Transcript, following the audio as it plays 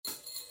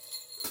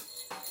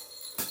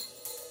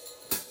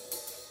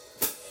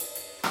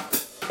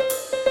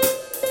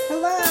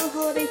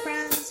holiday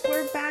friends.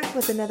 We're back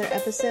with another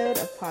episode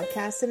of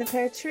Podcast in a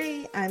Pear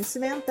Tree. I'm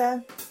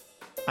Samantha.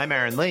 I'm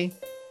Aaron Lee.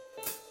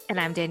 And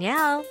I'm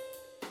Danielle.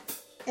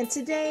 And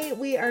today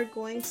we are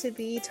going to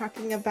be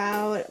talking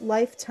about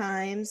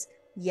Lifetime's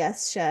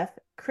Yes Chef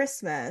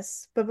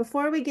Christmas. But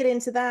before we get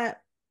into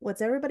that,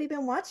 what's everybody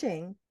been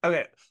watching?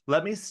 Okay,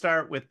 let me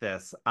start with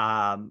this.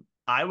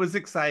 I was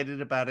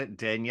excited about it.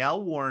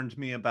 Danielle warned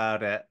me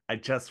about it. I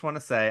just want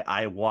to say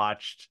I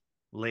watched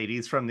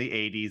Ladies from the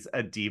 80s,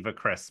 A Diva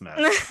Christmas.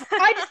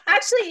 I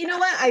actually, you know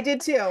what? I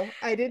did too.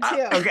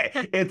 Okay,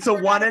 it's a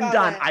one and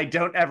done. I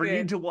don't ever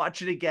need to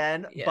watch it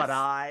again, Yes. but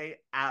I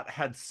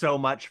had so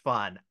much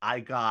fun.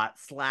 I got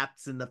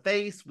slaps in the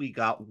face. We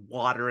got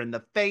water in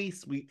the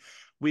face.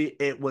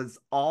 It was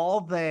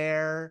all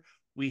there.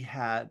 We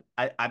had,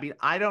 I mean,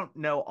 I don't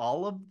know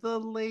all of the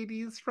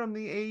ladies from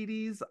the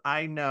 80s.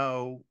 I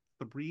know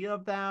 3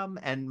 of them,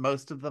 and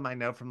most of them I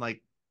know from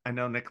I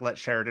know Nicolette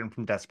Sheridan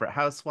from Desperate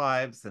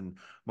Housewives and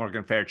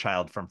Morgan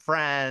Fairchild from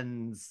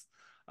Friends,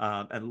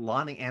 and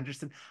Lonnie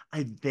Anderson.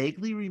 I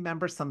vaguely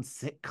remember some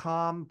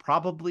sitcom,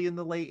 probably in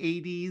the late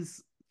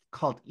 80s,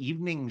 called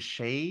Evening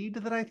Shade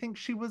that I think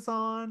she was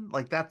on.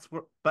 That's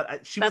where,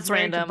 but she was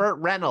married to Burt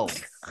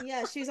Reynolds.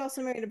 Yeah, she's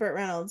also married to Burt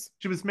Reynolds.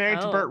 She was married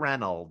to Burt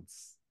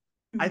Reynolds.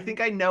 I think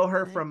I know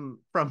her from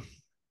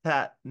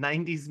that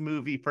 90s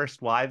movie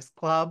First Wives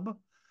Club,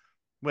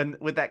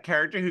 with that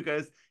character who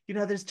goes,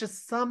 there's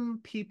just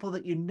some people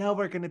that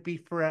are going to be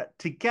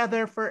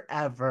together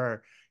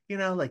forever,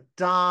 like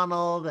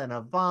Donald and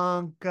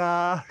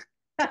Ivanka,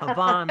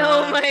 Ivana.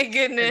 Oh my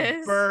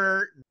goodness.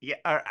 Bert. Yeah.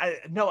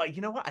 No, you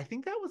know what? I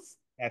think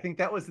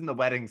that was in The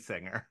Wedding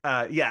Singer.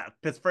 Yeah,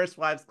 because First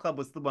Wives Club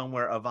was the one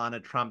where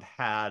Ivana Trump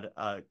had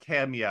a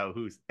cameo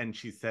and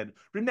she said,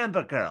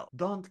 "Remember, girl,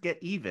 don't get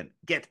even,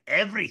 get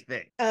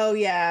everything." Oh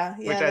yeah,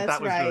 which I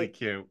thought was really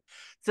cute.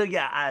 So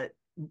yeah,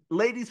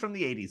 Ladies from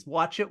the 80s,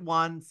 watch it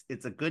once.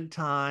 It's a good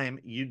time.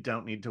 You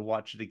don't need to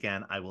watch it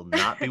again. I will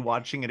not be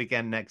watching it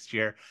again next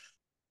year.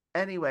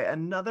 Anyway,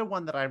 another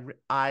one that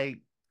I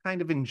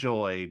kind of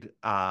enjoyed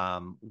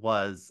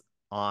was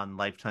on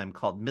Lifetime,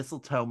 called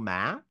Mistletoe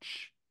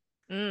Match.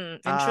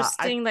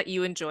 Interesting that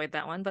you enjoyed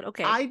that one, but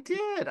okay. I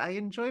did. I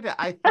enjoyed it.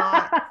 I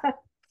thought,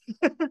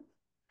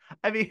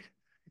 I mean,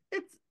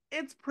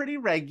 it's pretty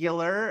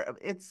regular.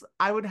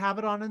 I would have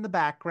it on in the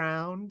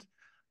background.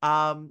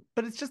 But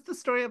it's just the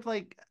story of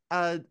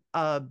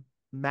a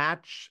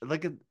match,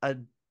 a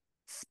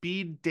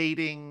speed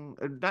dating,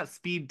 not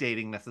speed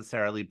dating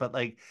necessarily, but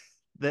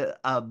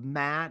a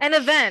match, an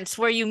event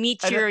where you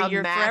meet your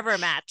forever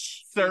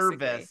match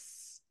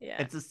service.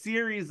 Yeah, it's a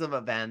series of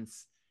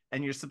events,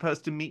 and you're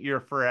supposed to meet your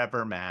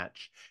forever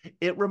match.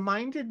 It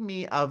reminded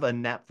me of a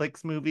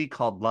Netflix movie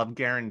called Love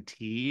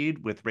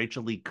Guaranteed with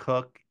Rachel Lee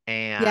Cook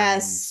and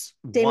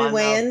Damon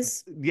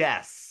Wayans.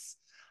 Yes.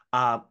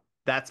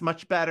 That's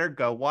much better.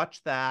 Go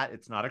watch that.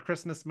 It's not a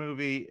Christmas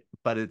movie,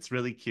 but it's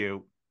really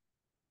cute.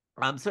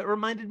 So it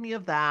reminded me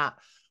of that,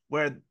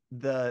 where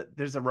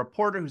there's a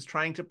reporter who's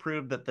trying to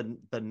prove that the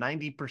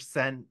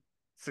 90%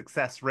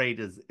 success rate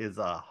is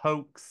a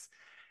hoax,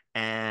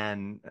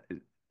 and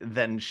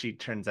then she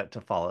turns out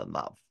to fall in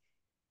love.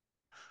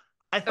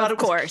 I thought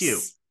it was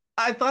cute.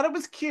 I thought it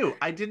was cute.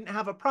 I didn't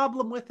have a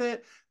problem with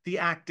it. The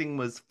acting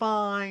was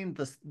fine.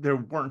 There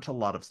weren't a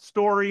lot of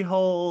story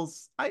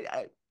holes.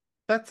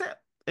 That's it.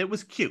 It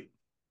was cute.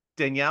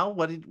 Danielle,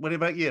 what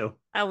about you?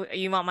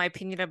 You want my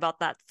opinion about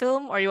that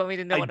film, or you want me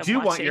to know what I'm watching? I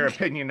do want your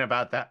opinion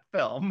about that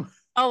film.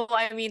 Oh,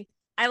 I mean,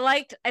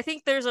 I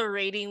think there's a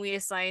rating we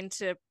assigned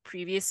to a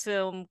previous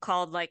film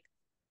called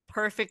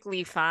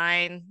Perfectly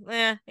Fine.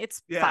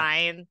 It's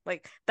fine.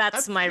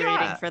 That's my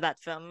rating for that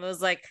film. It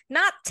was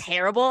not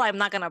terrible. I'm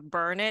not gonna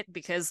burn it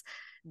because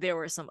there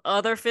were some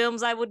other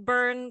films I would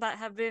burn that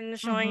have been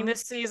showing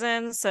this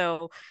season.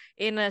 So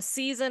in a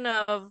season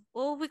of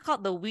what we call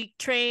it, the Week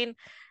Train,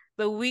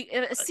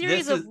 a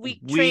series of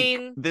Week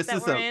Train. This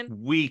is a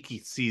week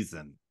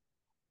season.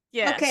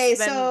 Yeah. Okay,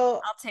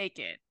 so I'll take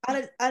it.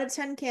 Out of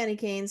 10 candy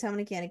canes, how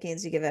many candy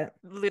canes do you give it?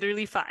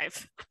 Literally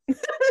 5.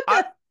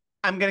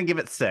 I'm gonna give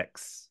it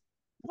 6.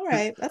 All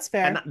right, that's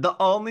fair. And the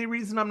only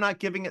reason I'm not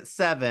giving it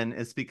 7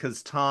 is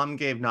because Tom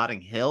gave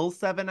Notting Hill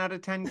 7 out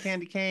of 10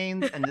 candy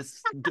canes, and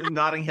this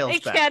Notting Hill.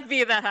 It can't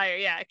be that higher.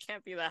 Yeah, it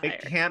can't be that higher.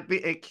 It can't be.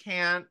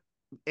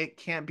 It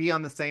can't be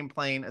on the same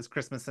plane as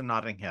Christmas in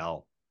Notting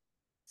Hill.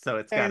 So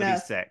it's got to be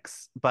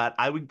 6. But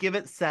I would give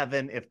it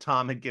 7 if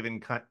Tom had given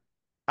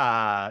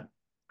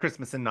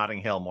Christmas in Notting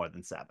Hill more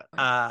than 7.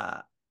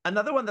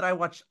 Another one that I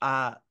watched,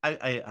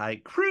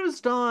 I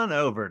cruised on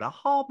over to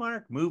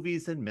Hallmark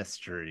Movies and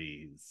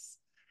Mysteries.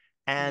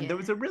 And there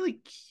was a really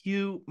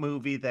cute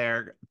movie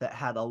there that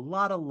had a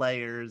lot of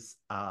layers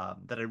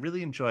that I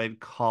really enjoyed,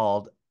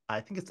 called, I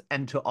think it's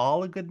 "And to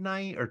All a Good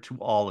Night" or "To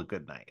All a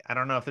Good Night." I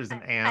don't know if there's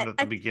an "and" at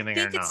the beginning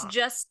or not. I think it's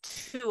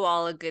just "To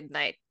All a Good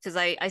Night" because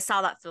I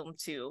saw that film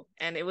too,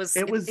 and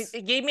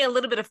it gave me a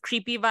little bit of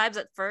creepy vibes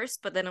at first,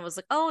 but then it was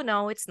like, oh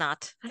no, it's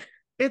not.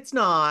 It's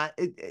not.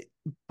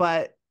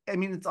 But I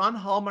mean, it's on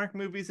Hallmark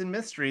Movies and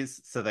Mysteries,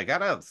 so they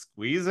gotta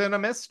squeeze in a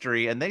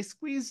mystery, and they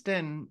squeezed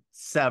in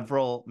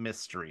several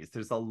mysteries.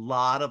 There's a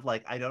lot of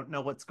like, I don't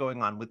know what's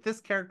going on with this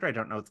character. I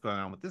don't know what's going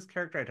on with this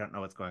character. I don't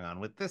know what's going on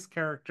with this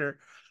character.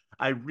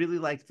 I really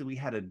liked that we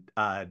had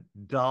a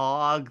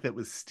dog that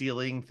was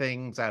stealing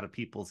things out of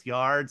people's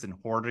yards and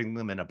hoarding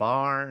them in a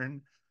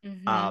barn.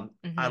 Mm-hmm. I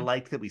Mm-hmm.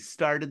 like that we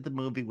started the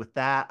movie with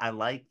that. I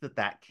like that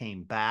that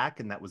came back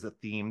and that was a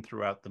theme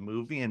throughout the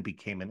movie and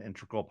became an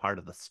integral part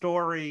of the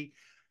story.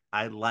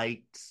 I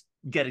liked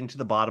getting to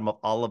the bottom of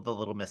all of the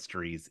little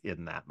mysteries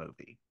in that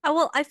movie. Oh,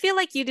 well, I feel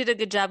like you did a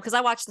good job because I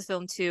watched the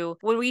film too.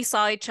 When we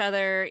saw each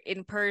other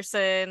in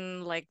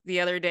person, like the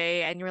other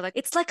day, and you were like,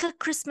 it's like a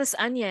Christmas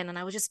onion. And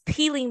I was just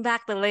peeling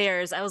back the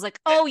layers. I was like,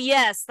 oh,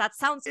 yes, that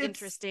sounds It's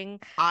interesting.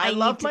 I I need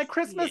love to my see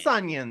Christmas it.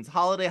 onions.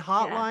 Holiday Yeah.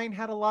 Hotline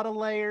had a lot of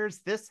layers.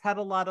 This had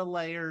a lot of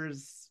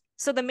layers.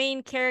 So the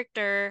main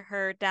character,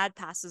 her dad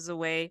passes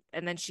away,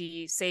 and then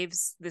she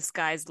saves this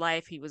guy's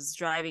life. He was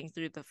driving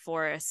through the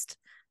forest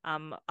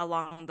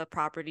along the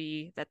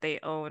property that they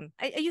own.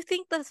 You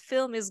think the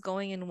film is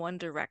going in one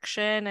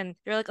direction, and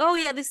you're like, oh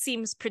yeah, this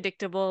seems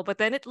predictable, but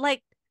then it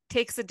like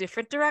takes a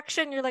different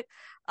direction. You're like,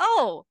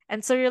 oh,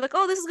 and so you're like,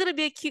 oh, this is gonna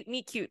be a cute,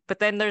 meet cute, but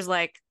then there's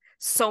like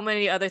so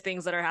many other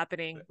things that are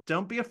happening.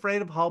 Don't be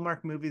afraid of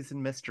Hallmark Movies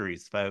and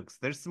Mysteries, folks.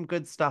 There's some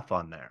good stuff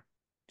on there.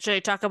 Should I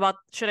talk about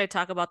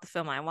the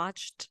film I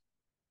watched?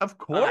 Of Uh,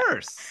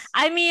 course.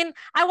 I mean,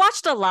 I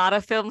watched a lot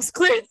of films,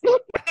 clearly.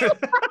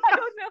 I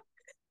don't know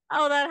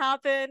how that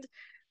happened,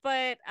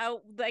 but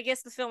I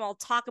guess the film I'll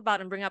talk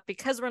about and bring up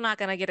because we're not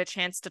going to get a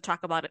chance to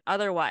talk about it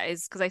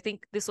otherwise, because I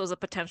think this was a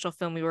potential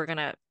film we were going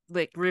to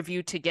like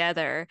review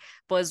together,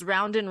 was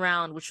Round and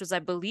Round, which was, I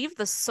believe,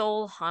 the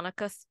sole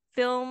Hanukkah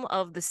film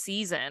of the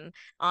season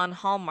on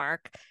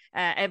Hallmark,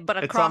 but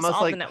It's across almost all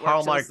the like networks, it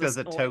was Hallmark the does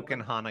a sole token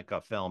one.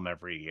 Hanukkah film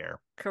every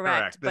year. Correct.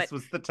 Correct. But This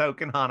was the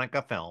token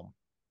Hanukkah film.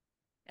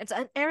 it's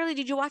Airly,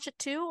 did you watch it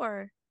too,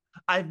 or?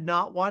 I've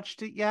not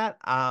watched it yet.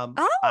 Oh,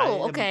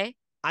 okay.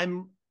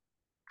 I'm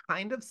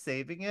kind of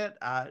saving it.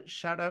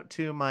 Shout out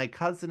to my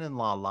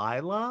cousin-in-law,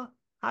 Lila.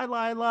 Hi,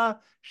 Lila.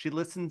 She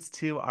listens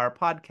to our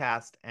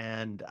podcast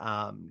and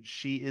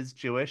she is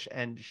Jewish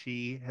and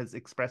she has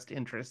expressed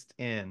interest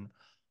in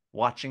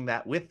watching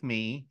that with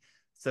me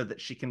so that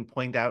she can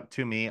point out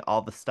to me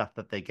all the stuff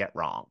that they get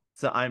wrong.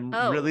 So I'm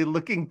Oh, really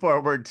looking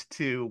forward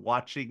to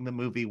watching the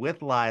movie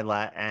with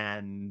Lila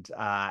and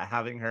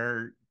having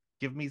her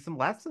give me some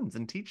lessons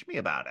and teach me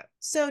about it.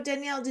 So,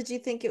 Danielle, did you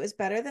think it was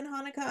better than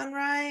Hanukkah on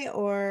Rye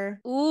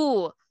or?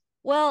 ooh.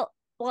 Well,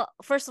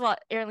 first of all,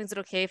 Erin, is it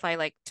okay if I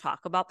like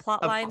talk about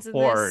plot lines in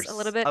this a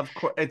little bit? Of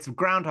course, it's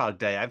Groundhog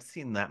Day. I've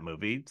seen that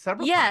movie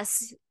several times.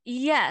 Yes,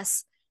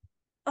 yes.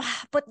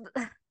 But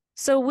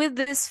so with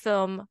this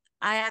film,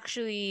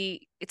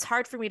 it's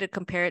hard for me to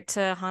compare it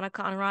to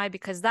Hanukkah on Rye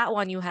because that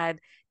one you had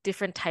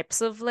different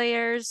types of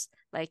layers.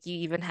 Like you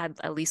even had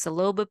at least a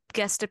little bit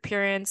guest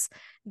appearance.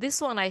 This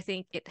one, I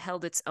think it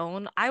held its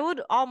own. I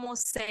would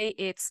almost say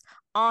it's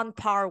on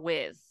par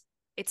with.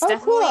 It's Oh,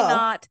 definitely cool.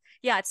 not,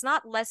 yeah, it's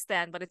not less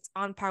than, but it's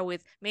on par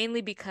with,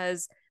 mainly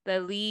because the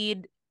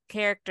lead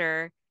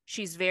character,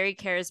 she's very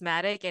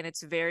charismatic and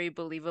it's very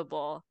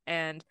believable.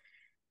 And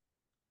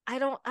I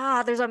don't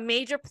there's a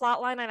major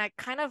plot line and I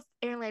kind of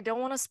Aaron, I don't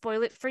want to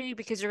spoil it for you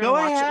because you're gonna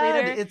Go watch it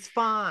ahead. later. It's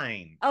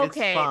fine. It's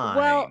Okay,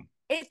 well, fine.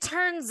 it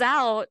turns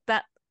out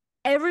that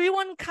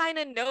everyone kind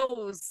of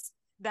knows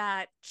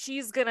that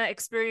she's gonna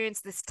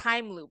experience this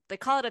time loop. They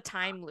call it a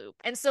time loop.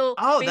 And so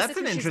Oh, that's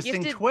an basically she's interesting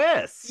gifted,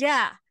 twist.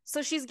 yeah.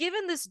 So she's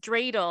given this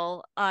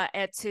dreidel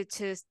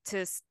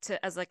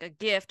to as like a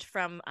gift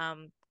from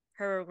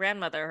her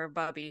grandmother, her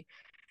bubby.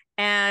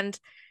 And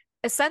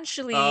Oh,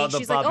 essentially the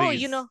she's like, oh,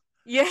 bubbies.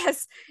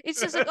 yes, it's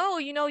just like, oh,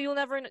 you'll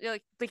never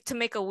like to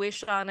make a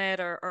wish on it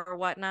or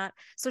whatnot.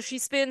 So she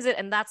spins it,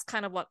 and that's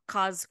kind of what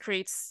cause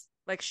creates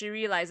like she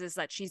realizes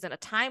that she's in a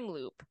time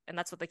loop, and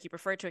that's what they keep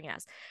referring to it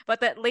as.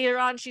 But that later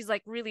on, she's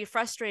like really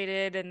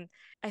frustrated, and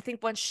I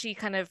think once she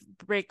kind of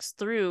breaks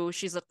through,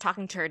 she's like,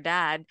 talking to her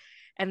dad,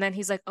 and then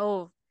he's like,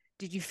 oh,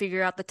 did you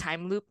figure out the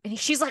time loop? And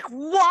she's like,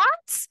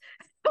 what?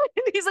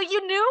 He's like,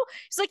 you knew?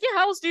 She's like, yeah,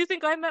 how else do you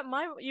think I met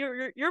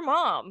your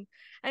mom?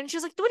 And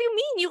she's like, what do you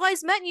mean? You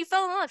guys met and you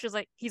fell in love?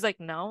 He's like,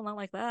 no, not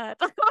like that.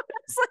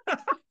 It's like,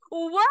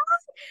 what?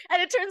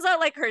 And it turns out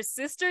like her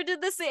sister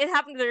did this. It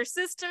happened to her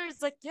sister.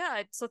 It's like, yeah,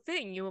 it's a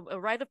thing. A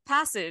rite of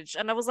passage.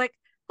 And I was like,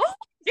 oh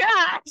my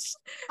gosh,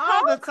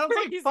 how Oh, that sounds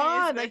like crazy is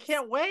fun. I this?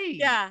 can't wait.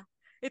 Yeah,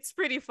 it's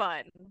pretty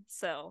fun.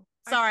 So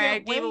I sorry, I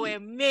can't gave away a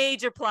wait.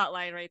 major plot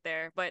line right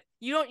there, but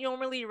you don't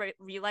normally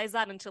realize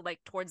that until like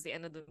towards the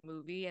end of the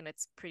movie, and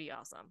it's pretty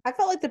awesome. I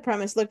felt like the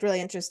premise looked really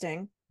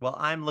interesting. Well,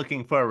 I'm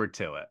looking forward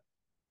to it.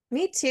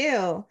 Me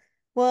too.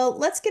 Well,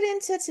 let's get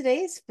into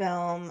today's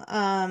film.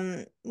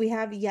 We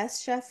have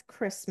Yes Chef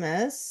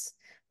Christmas,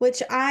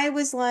 which I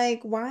was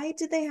like, why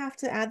did they have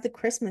to add the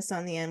Christmas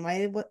on the end?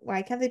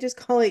 Why can't they just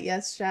call it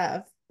Yes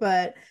Chef?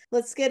 But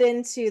let's get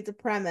into the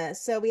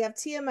premise. So we have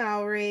Tia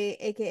Mowry,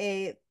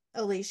 aka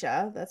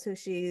Alicia. That's who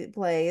she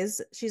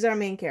plays. She's our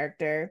main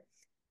character.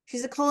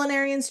 She's a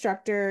culinary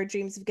instructor,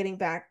 dreams of getting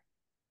back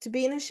to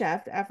being a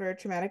chef after a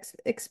traumatic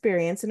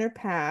experience in her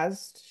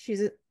past.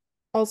 She's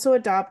also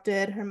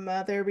adopted. Her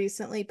mother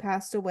recently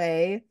passed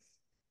away.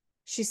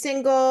 She's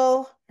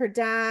single. Her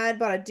dad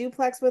bought a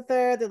duplex with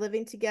her. They're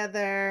living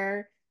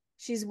together.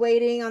 She's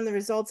waiting on the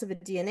results of a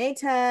DNA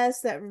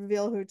test that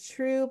reveal her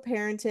true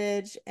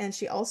parentage, and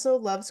she also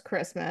loves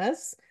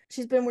Christmas.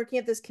 She's been working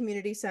at this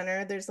community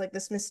center. There's like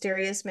this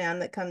mysterious man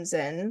that comes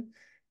in.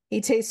 He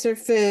tastes her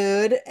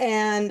food,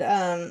 and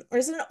or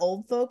is it an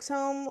old folks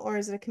home or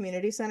is it a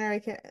community center?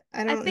 I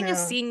I don't think a know.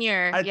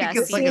 senior. I Yeah, think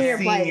A it's like a senior senior.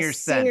 senior place.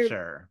 Senior,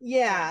 center. Yeah.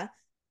 yeah.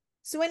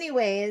 So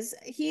anyways,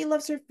 he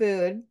loves her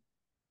food.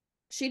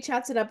 She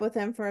chats it up with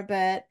him for a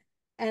bit,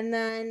 and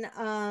then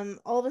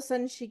all of a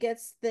sudden she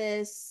gets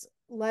this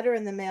letter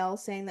in the mail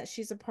saying that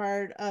she's a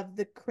part of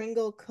the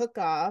Kringle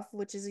Cook-Off,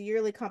 which is a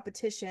yearly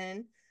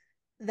competition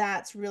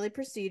that's really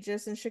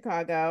prestigious in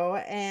Chicago,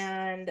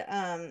 and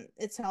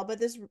it's held by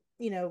this,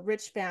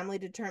 rich family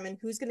to determine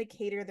who's going to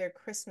cater their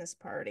Christmas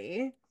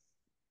party.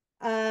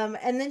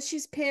 And then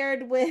she's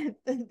paired with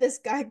this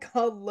guy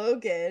called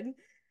Logan,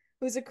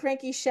 who's a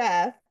cranky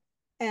chef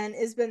and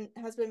has been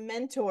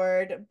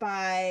mentored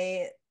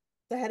by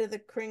the head of the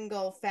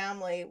Kringle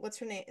family. What's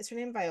her name? Is her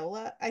name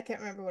Viola? I can't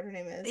remember what her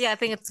name Yeah, I is.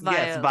 think it's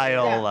Yes, Viola.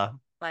 Yeah.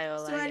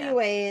 Viola. So Viola, yeah.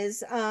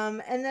 anyways, and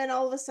then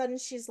all of a sudden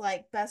she's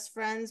like best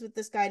friends with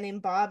this guy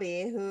named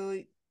Bobby,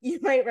 who you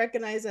might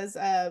recognize as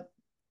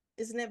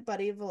isn't it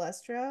Buddy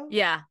Valestro?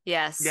 Yeah,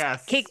 yes.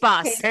 Cake Yes.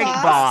 boss. Cake Cake Cake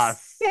boss. boss.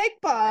 boss.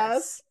 Cake boss.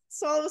 Yes.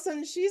 So all of a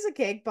sudden she's a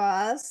cake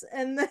boss.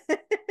 And then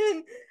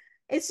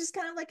it's just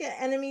kind of like an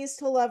enemies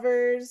to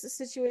lovers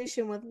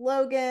situation with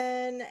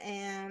Logan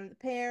and the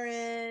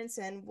parents.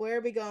 And where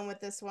are we going with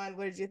this one?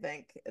 What did you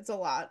think? It's a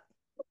lot.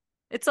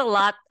 It's a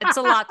lot. It's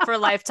a lot for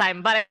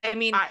Lifetime, but I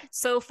mean, I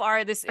so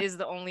far this is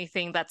the only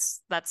thing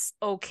that's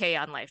okay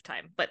on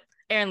Lifetime. But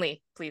Aaron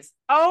Lee, please.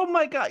 Oh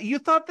my God, you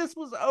thought this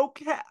was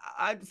okay?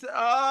 Ay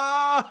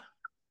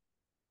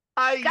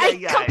ay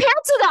Compared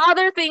ay. to the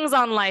other things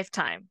on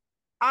Lifetime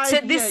Ay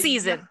to this ay ay.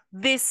 season,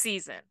 this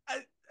season.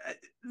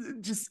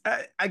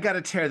 I, I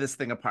gotta tear this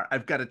thing apart.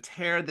 I've got to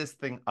tear this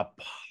thing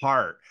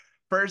apart.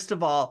 First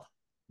of all,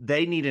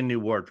 they need a new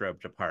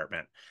wardrobe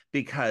department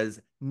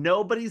because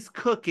nobody's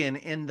cooking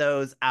in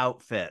those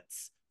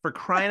outfits. For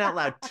crying out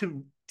loud,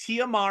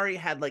 Tia Mowry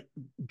had like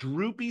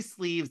droopy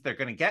sleeves. They're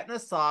gonna get in a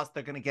sauce.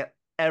 They're gonna get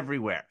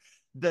everywhere.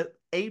 The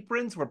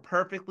aprons were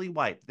perfectly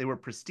white. They were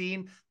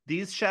pristine.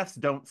 These chefs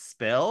don't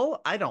spill.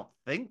 I don't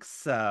think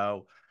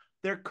so.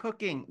 They're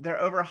cooking. They're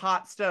over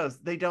hot stoves.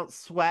 They don't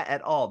sweat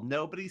at all.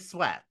 Nobody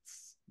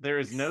sweats. There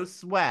is no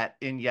sweat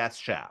in Yes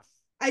Chef.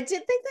 I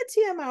did think that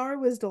Tia Maurer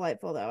was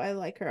delightful, though. I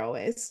like her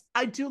always.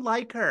 I do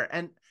like her.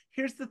 And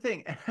here's the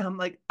thing. I'm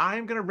like,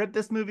 I'm going to rip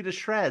this movie to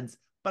shreds,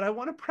 but I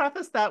want to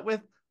preface that with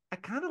I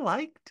kind of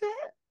liked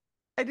it.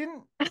 I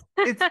didn't.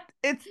 It's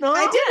it's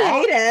I not. didn't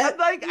hate I'm it.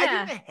 like I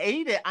Yeah. didn't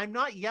hate it. I'm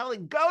not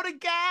yelling. Go to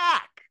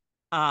Gak.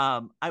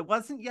 I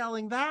wasn't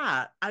yelling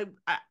that.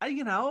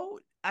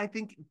 I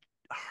think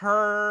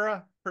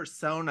her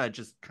persona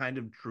just kind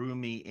of drew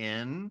me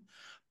in.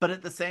 But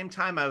at the same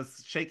time, I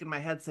was shaking my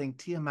head saying,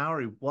 Tia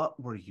Mowry,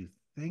 what were you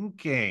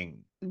thinking?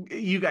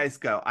 You guys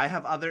go. I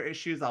have other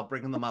issues. I'll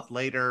bring them up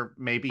later.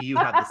 Maybe you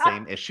have the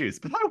same issues,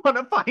 but I want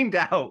to find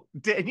out.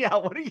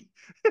 Danielle,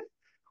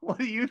 what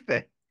do you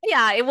think?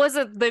 Yeah, it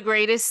wasn't the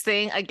greatest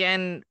thing.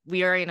 Again,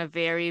 we are in a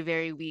very,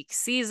 very weak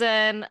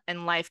season,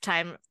 and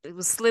Lifetime, it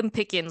was slim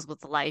pickings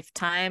with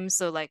Lifetime.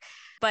 So, like,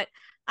 but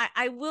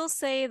I will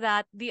say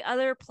that the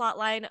other plot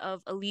line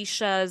of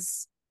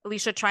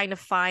Alicia trying to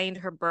find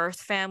her birth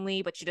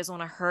family, but she doesn't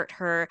want to hurt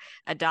her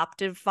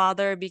adoptive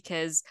father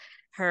because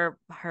her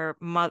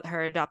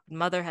adopted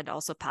mother had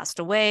also passed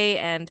away,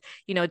 and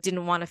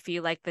didn't want to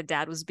feel like the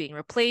dad was being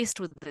replaced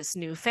with this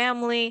new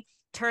family.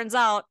 Turns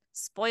out,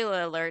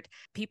 spoiler alert,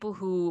 people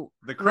who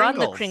run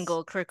the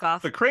Kringle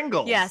Cook-Off, The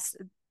Kringles. yes,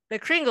 the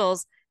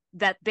Kringles,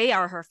 that they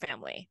are her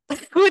family,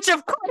 which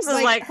of course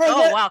is like, her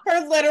oh wow,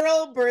 her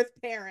literal birth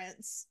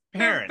parents.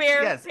 Parents,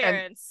 her yes.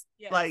 parents,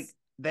 And yes. like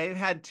they've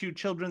had two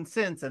children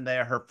since, and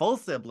they're her full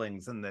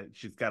siblings, and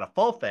she's got a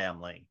full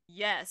family.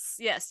 Yes,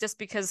 just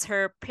because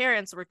her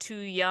parents were too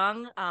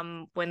young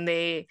when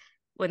they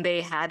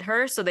had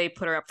her, so they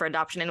put her up for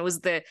adoption. And it was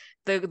the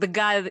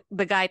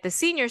guy at the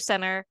senior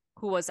center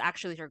who was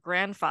actually her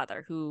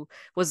grandfather, who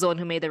was the one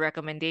who made the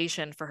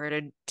recommendation for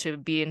her to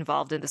be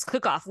involved in this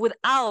cook-off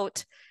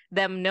without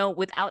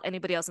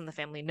anybody else in the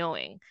family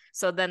knowing.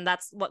 So then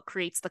that's what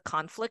creates the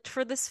conflict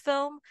for this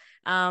film,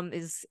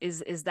 is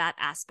that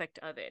aspect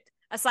of it.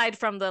 Aside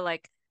from the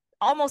like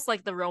almost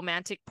like the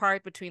romantic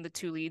part between the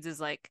two leads is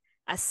like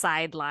a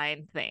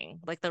sideline thing,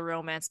 like the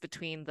romance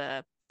between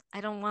the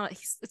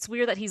it's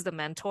weird that he's the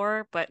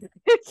mentor, but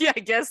yeah, I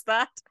guess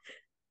that.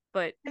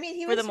 But I mean,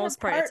 he for the was most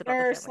part, it's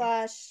about the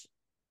family.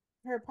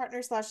 her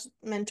partner slash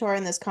mentor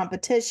in this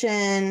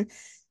competition,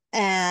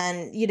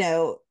 and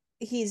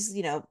he's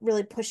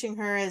really pushing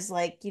her as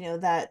like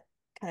that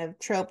kind of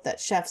trope that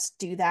chefs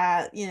do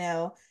that,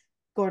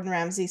 Gordon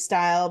Ramsay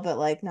style, but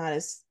like not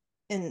as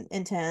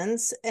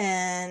intense.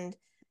 And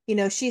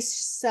she's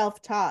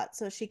self-taught,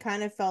 so she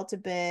kind of felt a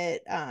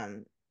bit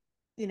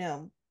you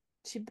know,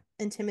 she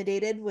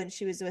intimidated when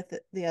she was with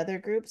the other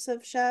groups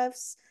of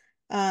chefs.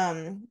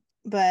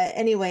 But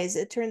anyways,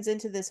 it turns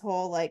into this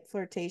whole like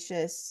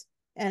flirtatious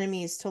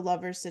enemies to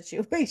lovers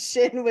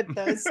situation with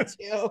those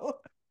two.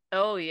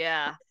 Oh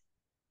yeah.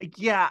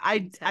 Yeah,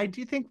 Big I time.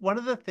 do think one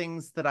of the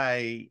things that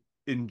I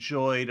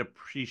enjoyed,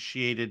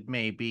 appreciated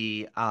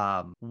maybe,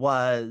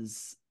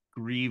 was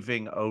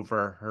grieving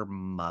over her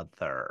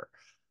mother.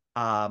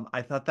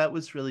 I thought that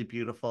was really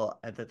beautiful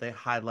and that they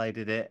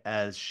highlighted it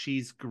as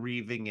she's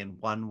grieving in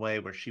one way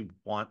where she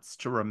wants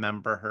to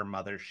remember her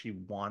mother, she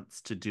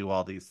wants to do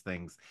all these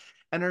things.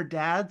 And her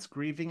dad's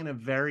grieving in a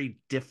very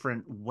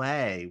different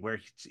way where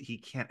he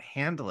can't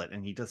handle it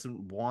and he doesn't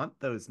want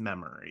those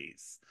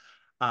memories,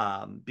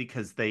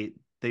 because they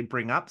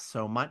bring up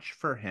so much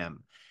for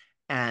him.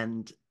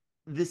 And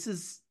this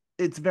is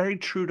it's very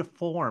true to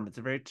form. It's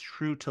very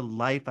true to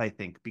life, I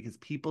think, because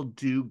people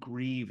do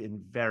grieve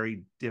in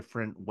very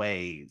different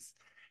ways.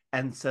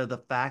 And so the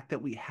fact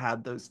that we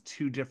had those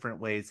two different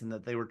ways and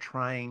that they were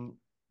trying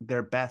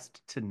their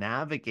best to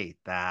navigate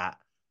that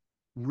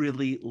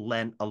really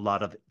lent a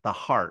lot of the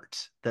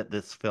heart that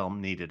this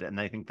film needed. And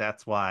I think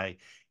that's why,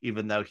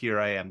 even though here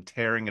I am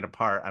tearing it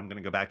apart, I'm going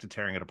to go back to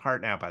tearing it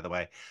apart now, by the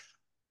way.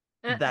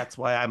 That's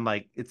why I'm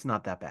like, it's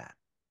not that bad.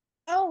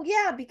 Oh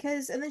yeah,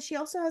 because and then she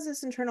also has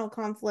this internal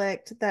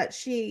conflict that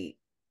she,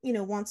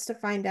 wants to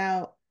find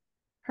out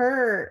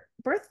her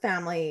birth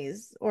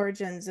family's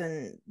origins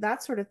and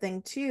that sort of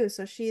thing too.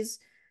 So she's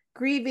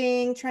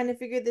grieving, trying to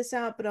figure this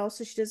out, but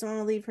also she doesn't want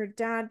to leave her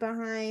dad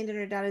behind, and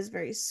her dad is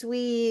very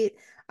sweet.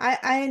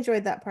 I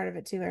enjoyed that part of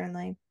it too, Erin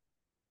Lee.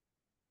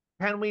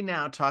 Can we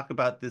now talk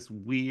about this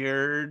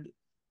weird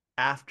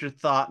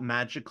afterthought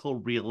magical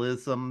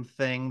realism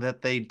thing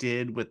that they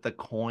did with the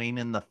coin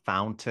in the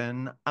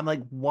fountain? I'm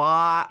like,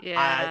 why?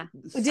 I Yeah.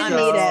 We didn't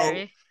need it.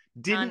 so Unnecessary.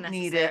 didn't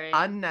need it, Unnecessary.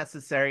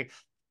 unnecessary.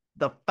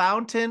 The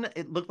fountain,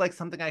 it looked like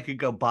something I could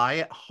go buy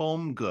at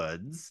Home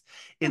Goods.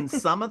 In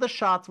some of the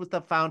shots with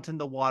the fountain,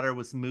 the water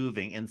was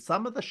moving. In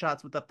some of the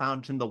shots with the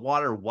fountain, the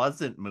water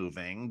wasn't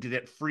moving. Did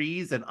it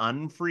freeze and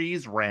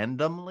unfreeze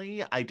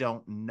randomly? I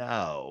don't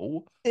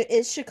know. It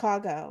is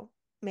Chicago,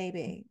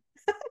 maybe.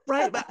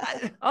 Right, but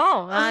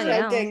Oh, Just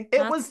yeah. joking.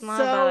 it was That's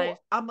not a bad idea.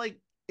 I'm like,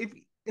 if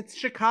it's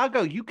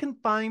Chicago, you can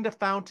find a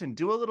fountain,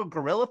 do a little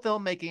guerrilla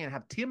filmmaking, and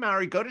have Tia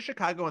Mowry go to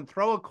Chicago and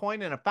throw a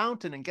coin in a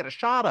fountain and get a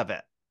shot of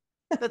it.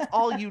 That's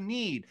all you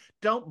need.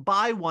 Don't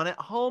buy one at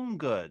Home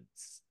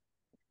Goods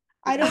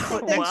that I you don't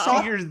think put they next to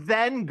Wow. shot. your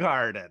Zen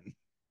garden.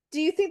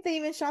 Do you think they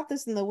even shot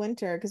this in the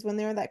winter? Because when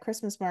they were at that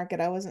Christmas market,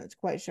 I wasn't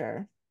quite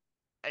sure.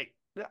 I,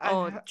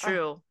 Oh, I,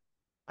 true.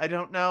 I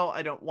don't know.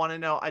 I don't want to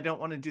know. I don't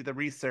want to do the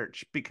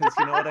research because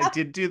you know what I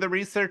did do the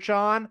research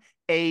on?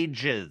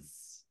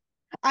 Ages.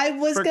 I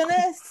was For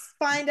gonna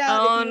find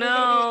out if Oh you were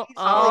gonna do no. age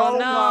police Oh Oh on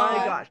this my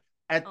no. one. gosh.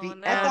 At Oh the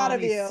I thought end,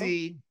 of no. we you.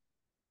 see,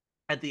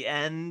 at the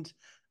end,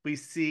 we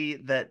see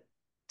that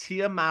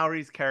Tia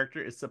Mowry's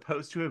character is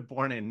supposed to have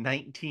born in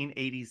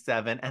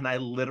 1987. And I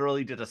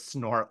literally did a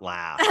snort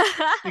laugh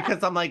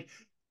because I'm like,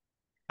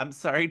 I'm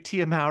sorry,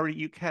 Tia Mowry,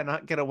 you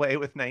cannot get away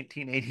with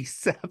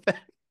 1987.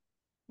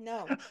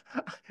 No.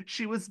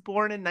 She was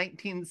born in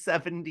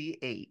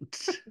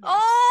 1978.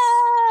 Yes.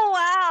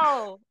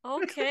 Oh, wow.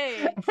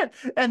 Okay.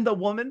 And the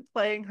woman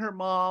playing her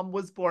mom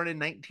was born in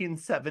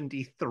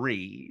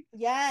 1973. So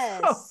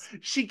Yes.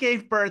 she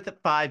gave birth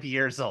at 5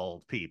 years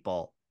old,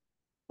 people.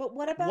 But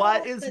what What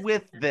about is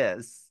with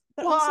this?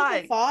 but also the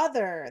Why?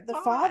 father. The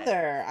Why?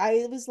 father.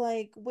 I was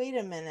like, wait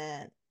a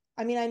minute.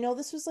 I mean, I know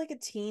this was like a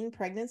teen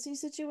pregnancy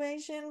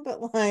situation,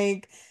 but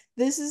like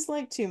this is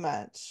like too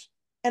much.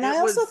 And I It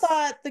also was,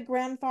 thought the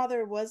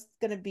grandfather was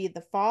gonna be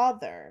the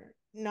father,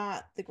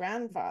 not the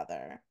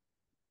grandfather.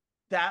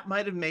 that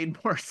might have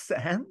made more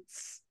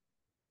sense,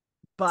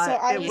 So but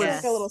I it was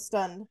like Yeah. a little was,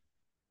 stunned.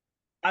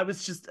 I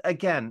was just,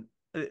 again,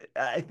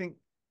 I think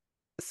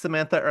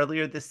Samantha,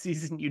 earlier this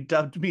season, you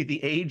dubbed me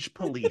the age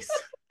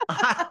police.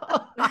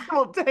 I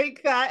will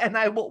take that and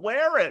I will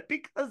wear it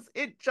because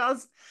it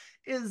just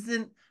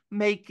isn't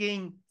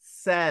making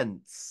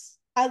sense.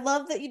 I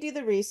love that you do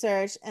the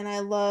research, and I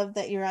love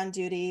that you're on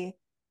duty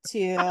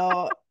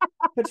to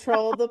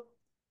patrol the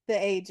The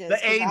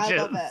ages because I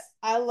love it. ages.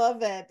 I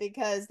love it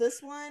because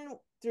this one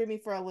threw me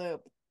for a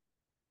loop.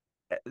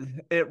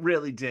 It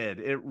really did.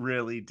 It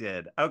really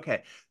did.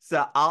 Okay.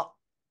 So uh,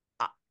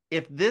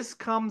 if this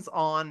comes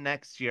on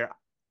next year,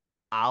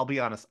 I'll be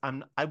honest,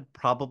 I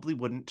probably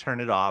wouldn't turn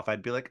it off.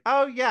 I'd be like,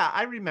 "Oh yeah,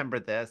 I remember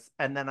this."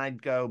 And then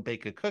I'd go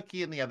bake a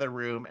cookie in the other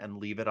room and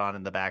leave it on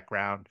in the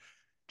background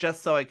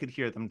just so I could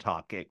hear them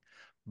talking.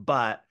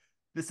 But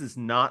this is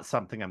not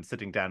something I'm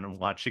sitting down and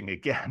watching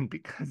again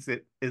because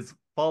it is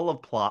full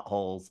of plot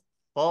holes,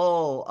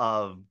 full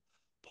of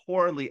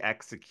poorly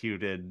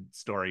executed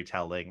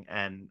storytelling,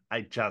 and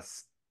I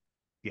just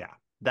yeah,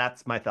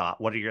 that's my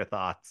thought. What are your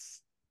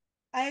thoughts?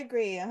 I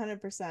agree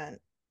 100%.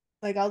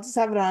 Like I'll just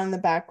have it on in the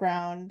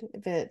background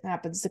if it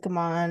happens to come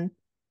on,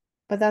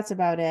 but that's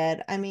about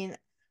it. I mean,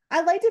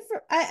 I liked it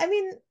for I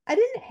mean, I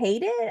didn't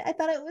hate it. I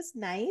thought it was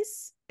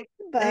nice,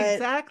 but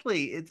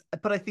Exactly.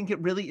 But I think it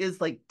really is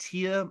like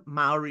Tia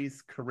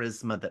Mowry's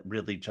charisma that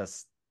really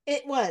just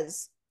it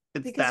was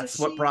it's because that's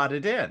what brought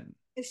it in.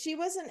 if she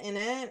wasn't in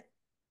it,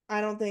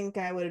 I don't think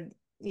I would,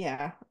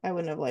 yeah, I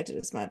wouldn't have liked it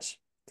as much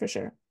for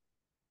sure.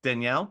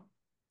 Danielle?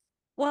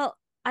 Well,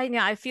 I know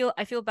I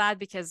feel bad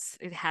because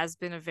it has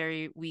been a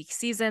very weak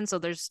season. So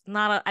there's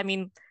not a I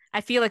mean,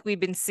 I feel like we've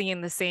been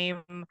singing the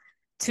same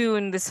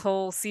tune this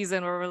whole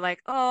season where we're like,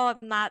 oh,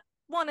 I'm not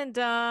one and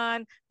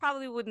done.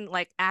 Probably wouldn't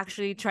like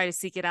actually try to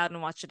seek it out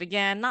and watch it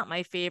again. Not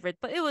my favorite,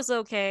 but it was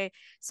okay.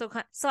 So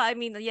I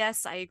mean,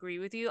 yes, I agree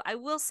with you. I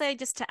will say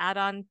just to add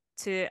on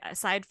to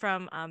aside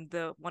from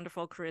the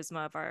wonderful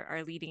charisma of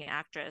our leading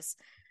actress,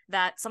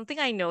 that something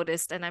I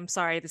noticed, and I'm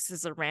sorry, this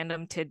is a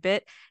random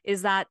tidbit,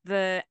 is that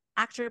the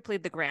actor who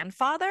played the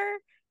grandfather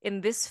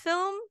in this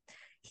film,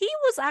 he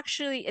was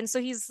actually, and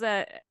so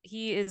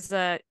he is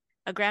a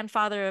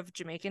grandfather of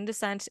Jamaican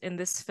descent in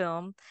this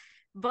film,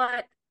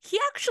 but he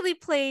actually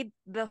played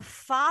the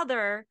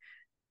father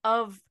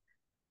of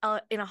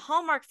in a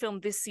Hallmark film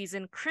this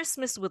season,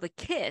 Christmas with a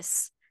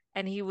Kiss,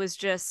 and he was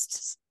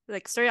just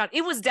like straight on.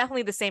 It was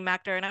definitely the same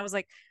actor, and I was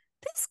like,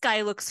 this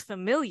guy looks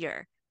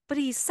familiar, but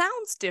he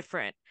sounds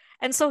different.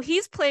 And so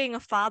he's playing a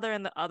father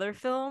in the other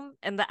film,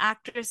 and the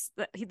actress,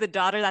 the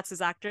daughter that's his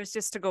actress,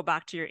 just to go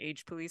back to your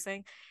age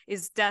policing,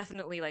 is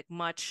definitely like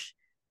much.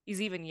 He's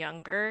even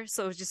younger,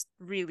 so it's just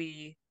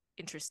really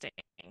interesting.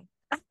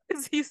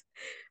 he's,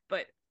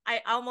 but I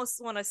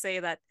almost want to say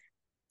that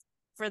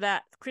for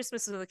that,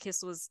 Christmas with a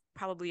Kiss was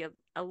probably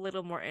a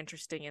little more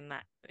interesting in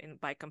that in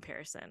by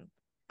comparison.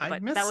 I But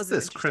that missed was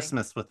this interesting.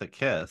 Christmas with a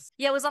Kiss.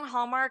 Yeah, it was on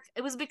Hallmark.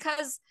 It was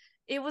because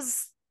it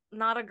was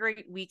not a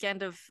great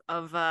weekend of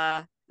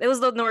it was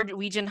the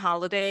Norwegian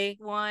holiday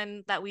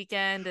one that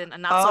weekend and a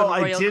not so Oh,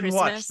 I royal did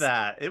watch Christmas.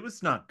 that. It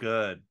was not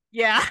good.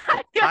 Yeah.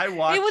 I It was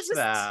watched just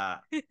that.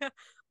 yeah,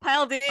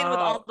 piled in with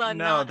all Oh, the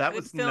no, not that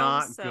good was films.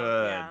 not So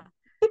yeah.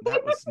 good.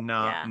 That was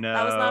not, Yeah.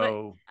 That was not a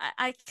no.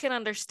 I can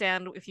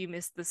understand if you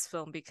missed this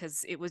film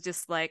because it was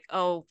just like,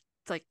 oh,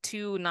 it's like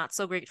two not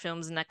so great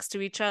films next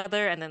to each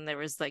other. And then there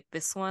was like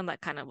this one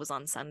that kind of was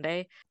on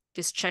Sunday.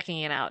 Just checking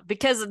it out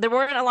because there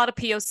weren't a lot of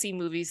POC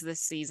movies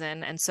this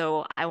season. And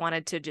so I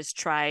wanted to just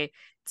try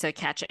to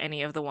catch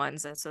any of the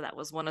ones. And so that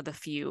was one of the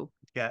few.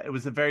 Yeah, it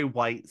was a very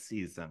white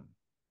season.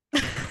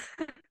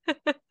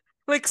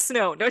 Like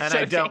snow, no And I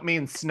joking. don't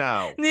mean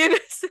snow.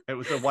 It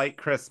was a white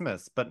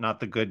Christmas, but not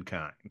the good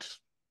kind.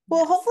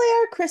 Well, Yes. hopefully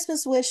our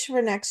Christmas wish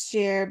for next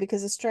year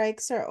because the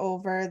strikes are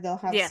over, they'll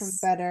have some Yes.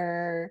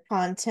 better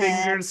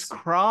Fingers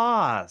content.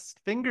 crossed.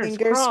 Fingers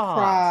Fingers crossed.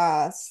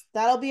 crossed.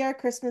 That'll be our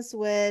Christmas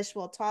wish.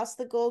 We'll toss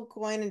the gold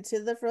coin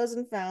into the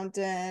frozen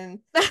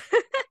fountain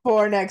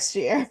for next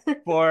year.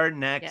 For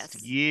next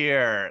Yes.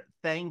 year.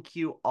 Thank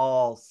you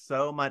all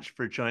so much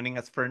for joining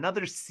us for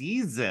another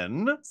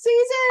Season.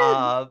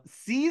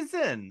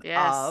 season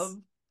Yes. of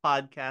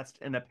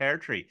Podcast in a Pear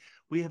Tree.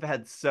 We have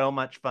had so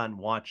much fun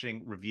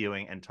watching,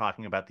 reviewing, and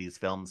talking about these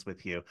films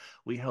with you.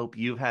 We hope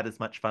you've had as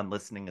much fun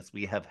listening as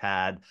we have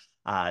had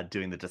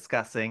doing the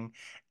discussing.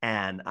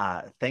 And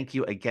thank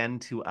you again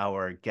to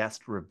our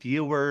guest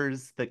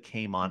reviewers that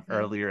came on Mm-hmm.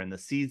 earlier in the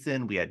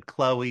season. We had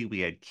Chloe, we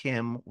had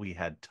Kim, we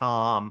had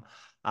Tom.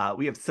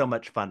 We have so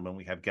much fun when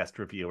we have guest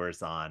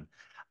reviewers on.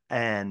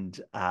 And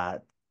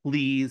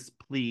please,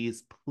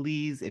 please,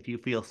 please, if you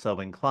feel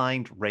so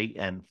inclined, rate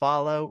and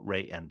follow,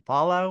 rate and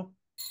follow.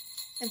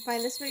 And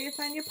find us where you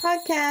find your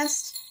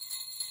podcast.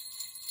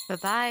 Bye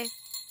bye.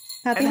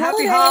 Happy And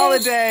happy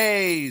holidays.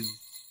 holidays!